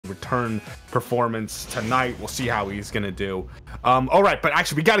return performance tonight. We'll see how he's gonna do. All right, but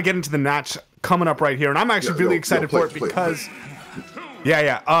actually we got to get into the match coming up right here, and I'm actually really excited for it because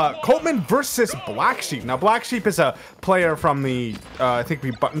Coltman versus Blksheep. Now Blksheep is a player from the I think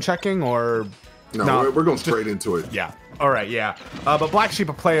we button checking or no, we're going straight into it. Yeah. All right, yeah. But Blksheep,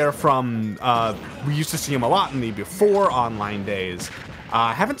 a player from, we used to see him a lot in the before online days.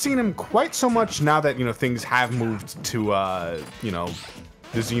 Haven't seen him quite so much now that, you know, things have moved to, you know,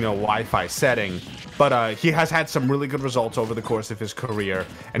 the XeNOwifi setting. But he has had some really good results over the course of his career.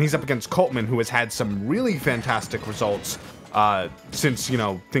 And he's up against Coltman, who has had some really fantastic results since, you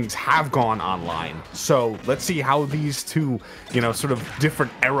know, things have gone online. So let's see how these two, you know, sort of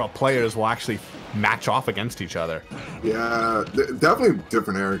different era players will actually match off against each other. Yeah, definitely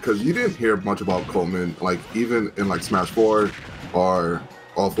different era, because you didn't hear much about Coltman, like even in like Smash 4 or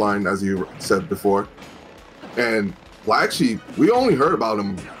offline, as you said before. And Blksheep, we only heard about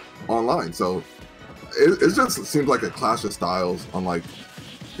him online, so it just seems like a clash of styles on like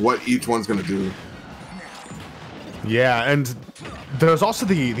what each one's gonna do. Yeah, and there's also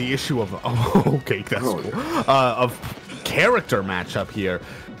the issue of okay, that's cool. Of character matchup here.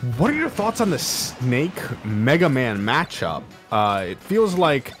 What are your thoughts on the Snake Megaman matchup? It feels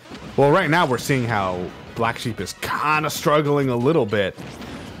like, well, right now we're seeing how Blksheep is kind of struggling a little bit.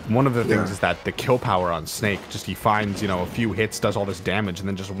 One of the things is that the kill power on Snake, just he finds, you know, a few hits, does all this damage, and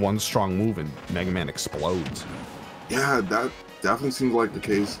then just one strong move and Megaman explodes. Yeah, that definitely seems like the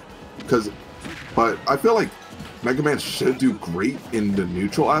case. But I feel like Megaman should do great in the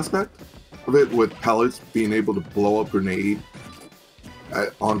neutral aspect of it, with pellets being able to blow up grenade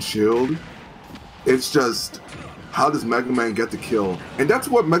on shield. It's just, how does Megaman get the kill? And that's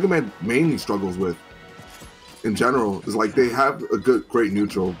what Megaman mainly struggles with in general, is like they have a great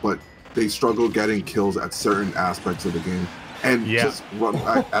neutral, but they struggle getting kills at certain aspects of the game. And just run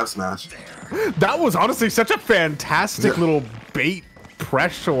back F smash. That was honestly such a fantastic little bait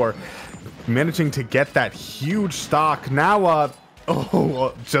pressure, managing to get that huge stock. Now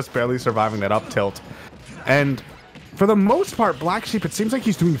just barely surviving that up tilt. And for the most part, Blksheep, it seems like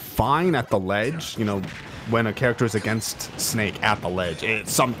he's doing fine at the ledge, you know, when a character is against Snake at the ledge.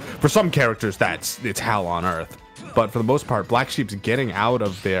 For some characters, it's hell on earth. But for the most part, Blksheep's getting out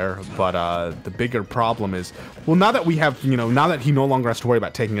of there. But the bigger problem is, well, now that we have, you know, now that he no longer has to worry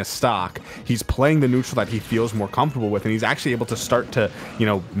about taking a stock, he's playing the neutral that he feels more comfortable with, and he's actually able to start to, you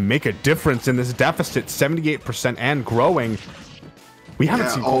know, make a difference in this deficit, 78% and growing. We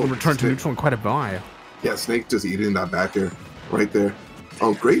haven't seen Coltman return to neutral in quite a while. Yeah, Snake just eating that back air right there.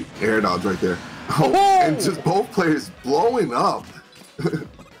 Oh, great air dodge right there. Oh, and just both players blowing up.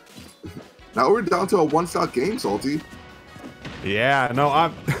 Now we're down to a one-stock game, Salty. Yeah,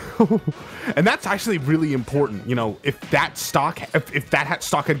 no, and that's actually really important. You know, if that stock, if that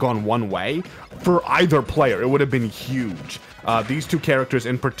stock had gone one way for either player, it would have been huge. These two characters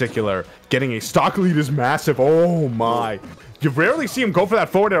in particular, getting a stock lead is massive. Oh my. You rarely see him go for that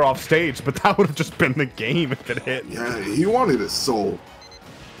forward air off stage, but that would have just been the game if it hit. Yeah, he wanted his soul.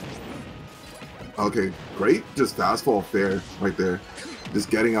 Okay, great. Just fast fall fair right there.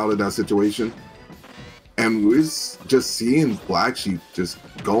 Just getting out of that situation. And we're just seeing Blksheep just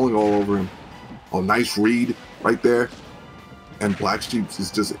going all over him. Oh, nice read right there. And Blksheep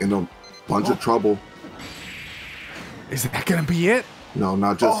is just in a bunch of trouble. Is that going to be it? No,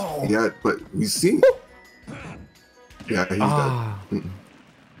 not just yet, but we see. Yeah, he's dead.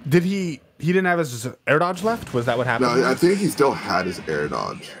 Did he didn't have his air dodge left? Was that what happened? No, I think he still had his air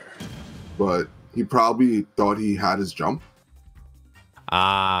dodge. But he probably thought he had his jump.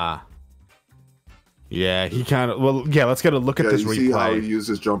 Yeah, he kind of, well, yeah, let's get a look at this replay. See how he used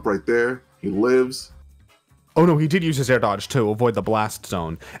his jump right there? He lives. Oh no, he did use his air dodge to avoid the blast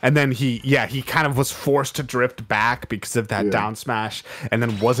zone. And then he kind of was forced to drift back because of that down smash, and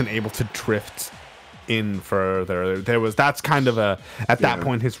then wasn't able to drift in further. That's kind of at that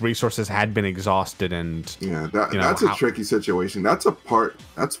point his resources had been exhausted, and that's a tricky situation. That's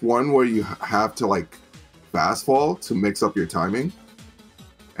one where you have to like fast fall to mix up your timing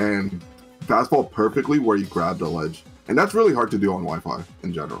and fast fall perfectly where you grab the ledge, and that's really hard to do on Wi-Fi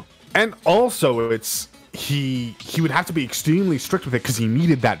in general. And also he would have to be extremely strict with it because he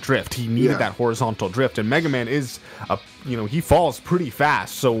needed that drift. He needed that horizontal drift, and Megaman is he falls pretty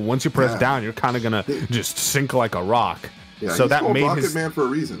fast. So once you press down, you're kind of gonna just sink like a rock. Yeah, so that made Rocket Man for a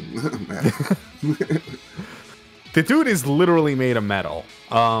reason. Man. The dude is literally made of metal.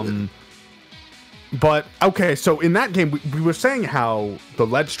 But okay, so in that game, we were saying how the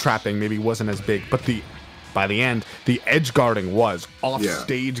ledge trapping maybe wasn't as big, but the by the end, the edge guarding was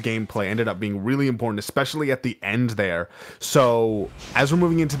off-stage gameplay ended up being really important, especially at the end there. So as we're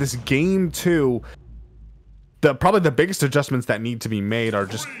moving into this game 2, probably the biggest adjustments that need to be made are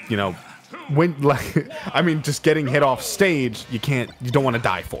just, you know, just getting hit off stage, you don't want to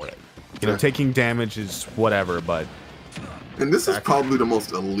die for it. You know, taking damage is whatever, but... And this is probably the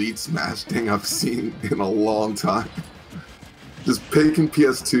most elite Smash thing I've seen in a long time. Just picking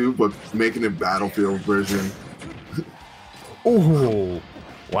PS2, but making it Battlefield version. Oh,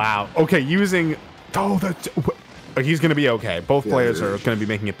 wow. Okay, using... Oh, he's going to be okay. Both players are going to be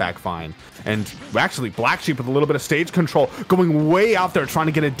making it back fine. And actually, Blksheep with a little bit of stage control, going way out there, trying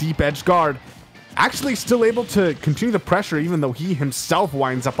to get a deep edge guard. Actually still able to continue the pressure, even though he himself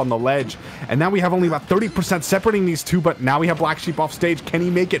winds up on the ledge. And now we have only about 30% separating these two, but now we have Blksheep off stage. Can he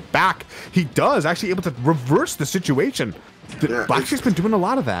make it back? He does, actually able to reverse the situation. Blksheep's been doing a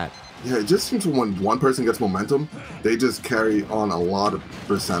lot of that. Yeah, it just seems when one person gets momentum, they just carry on a lot of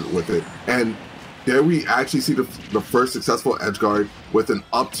percent with it. And there we actually see the first successful edge guard with an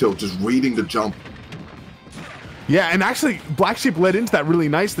up tilt, just reading the jump. Yeah, and actually, Blksheep led into that really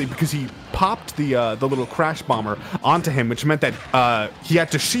nicely because he popped the little crash bomber onto him, which meant that he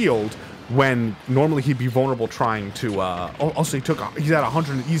had to shield when normally he'd be vulnerable trying to... also, he's at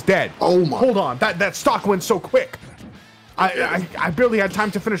 100, he's dead. Oh my... Hold on, that stock went so quick. I barely had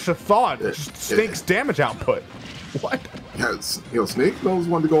time to finish a thought. Just Snake's damage output. What? Yeah, Snake knows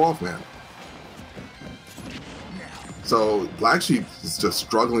when to go off, man. So Blksheep is just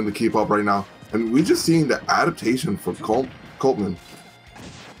struggling to keep up right now. And we're just seeing the adaptation for Coltman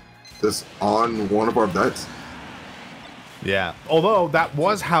just on one of our bets. Yeah, although that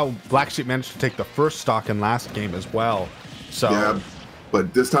was how Blksheep managed to take the first stock in last game as well. So yeah,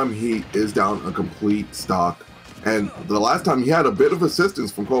 but this time he is down a complete stock. And the last time he had a bit of assistance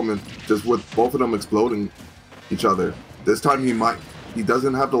from Coltman, just with both of them exploding each other. This time he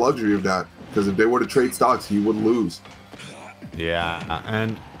doesn't have the luxury of that, because if they were to trade stocks, he would lose. Yeah,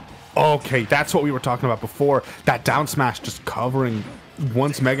 and okay, that's what we were talking about before. That down smash just covering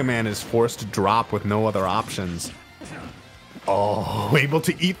once Megaman is forced to drop with no other options. Oh, able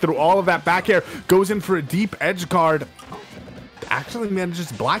to eat through all of that back air. Goes in for a deep edge guard. Actually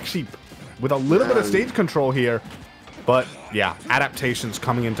manages Blksheep with a little bit of stage control here. But yeah, adaptations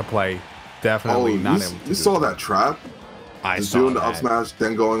coming into play. Definitely not able to. You saw that trap? I just saw doing that. The up smash,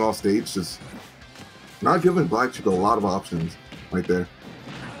 then going off stage. Just not giving Blksheep a lot of options right there.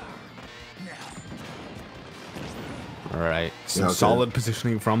 All right, some solid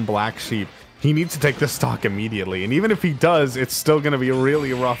positioning from Blksheep. He needs to take this stock immediately, and even if he does, it's still going to be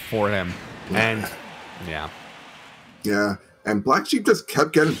really rough for him. And yeah, and Blksheep just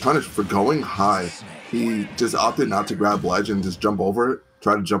kept getting punished for going high. He just opted not to grab ledge and just jump over it,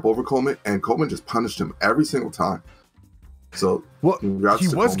 try to jump over Coltman, and Coltman just punished him every single time. So well, he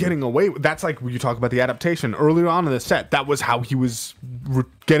was getting away. That's like when you talk about the adaptation earlier on in the set. That was how he was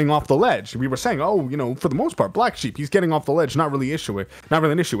getting off the ledge. We were saying, oh, you know, for the most part, Blksheep, he's getting off the ledge. Not really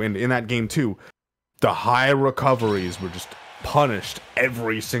an issue in that game too. The high recoveries were just punished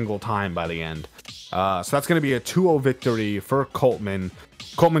every single time by the end. So that's going to be a 2-0 victory for Coltman.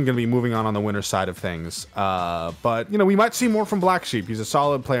 Coltman going to be moving on the winner's side of things. But you know, we might see more from Blksheep. He's a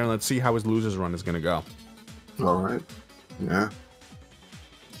solid player, and let's see how his losers run is going to go. All right. Yeah.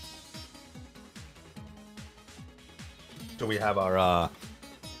 Do we have our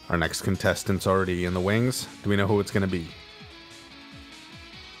next contestants already in the wings? Do we know who it's going to be?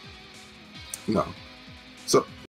 No.